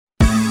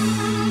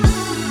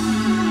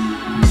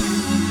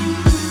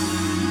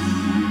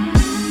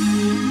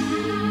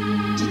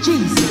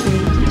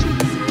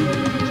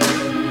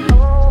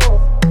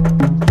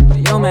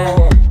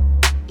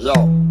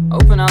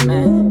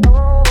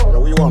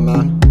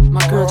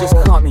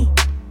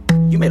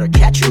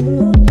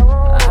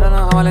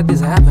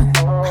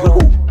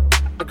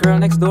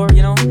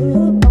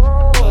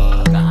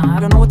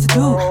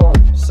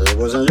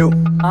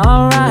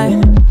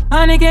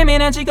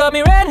and she caught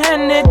me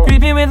red-handed,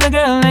 creeping with the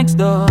girl next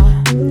door.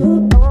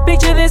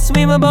 Picture this,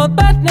 we were both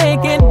butt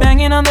naked,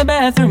 banging on the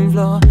bathroom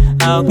floor.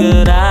 How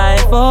could I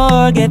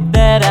forget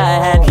that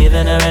I had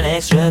given her an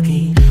extra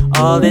key?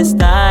 All this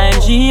time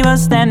she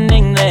was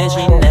standing there,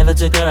 she never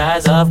took her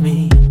eyes off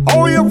me.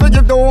 How you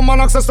forgive the woman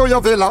access to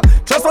your villa?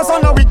 Trespass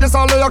on the weakness,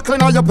 all of your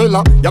clean on your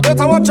pillar. You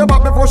better watch your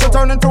back before she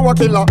turn into a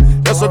killer.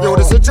 Just review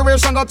the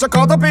situation that you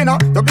caught up in her.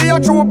 To be a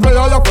true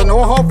player, you have to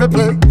know how to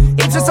play.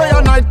 If she say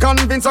a night,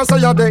 convince her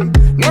say a day.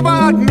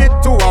 Never admit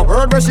to a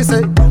word where she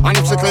say. And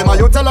if she claim her,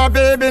 you tell her,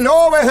 baby,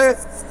 no way.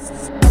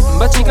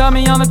 But she caught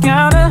me on the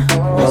counter.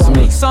 Wasn't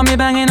me. Saw me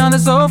banging on the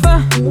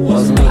sofa.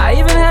 Wasn't me. I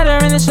even had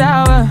her in the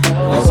shower.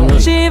 Wasn't me.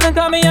 She even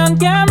caught me on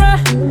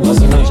camera.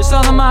 Wasn't me. She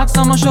saw the marks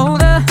on my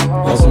shoulder.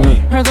 Wasn't me.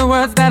 Heard the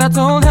words that I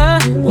told her.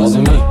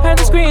 Wasn't me. Heard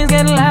the screams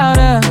getting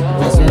louder.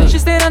 Wasn't me. She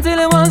stayed until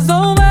it was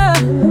over.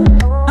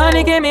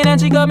 Honey came in and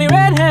she got me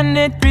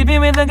red-handed,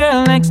 creeping with the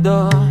girl next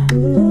door.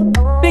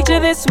 Picture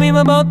this, we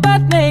were both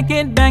butt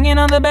naked, banging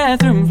on the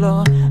bathroom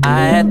floor.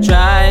 I had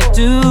tried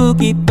to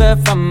keep her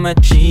from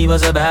what she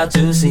was about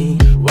to see.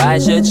 Why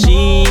should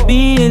she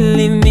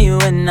believe me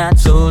when I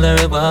told her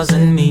it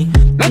wasn't me?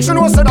 Make sure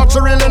you know say that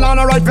you really not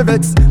right for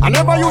vex. I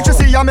never used to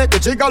see you make the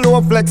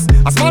gigolo flex.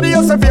 As somebody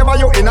else in favor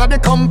you in the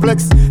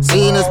complex.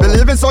 Seeing is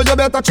believing, so you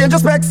better change your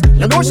specs.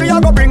 You know she a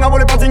go bring a whole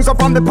heap of things up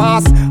from the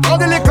past. All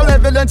the little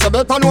evidence you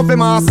better know for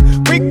mass.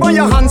 Quick by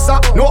your answer,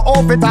 no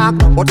off it talk.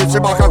 But if she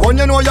back a gun,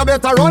 you know you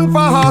better run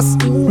fast.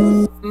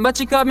 But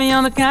she caught me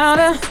on the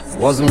counter.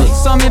 Wasn't me.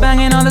 Saw me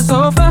banging on the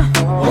sofa.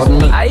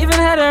 Wasn't me. I even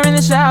had her in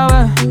the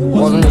shower.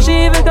 Wasn't me.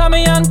 She even caught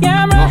me on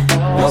camera.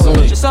 Wasn't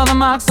me. She saw the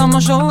marks on my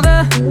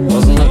shoulder.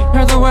 Wasn't me.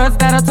 Heard the words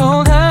that I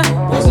told her.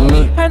 Wasn't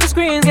me. Heard the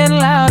screams getting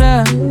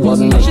louder.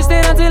 Wasn't me. She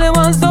stayed until it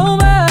was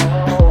over.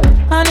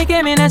 Honey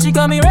came in and she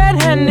caught me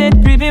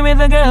red-handed, creeping with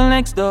the girl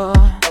next door.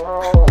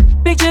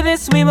 Picture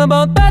this, we were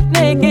both butt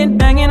naked,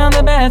 banging on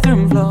the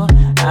bathroom floor.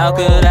 How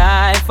could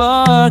I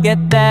forget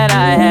that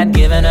I had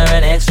given her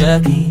an extra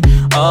key?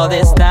 All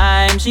this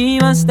time she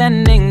was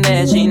standing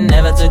there, she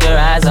never took her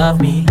eyes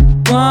off me.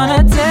 Wanna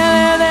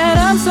tell her that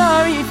I'm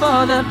sorry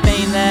for the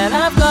pain that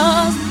I've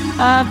caused.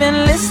 I've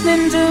been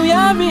listening to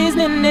your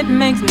reasoning, it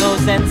makes no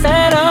sense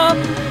at all.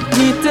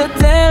 Need to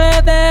tell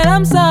her that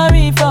I'm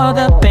sorry for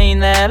the pain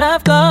that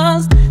I've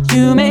caused.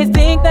 You may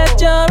think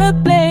that you're a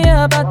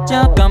player, but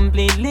you're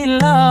completely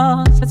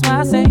lost. That's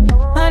why I say,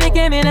 honey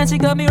came in and she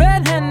got me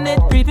red-handed,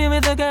 creeping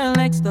with the girl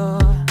next door.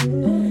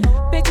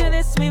 Picture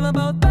this, we were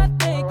both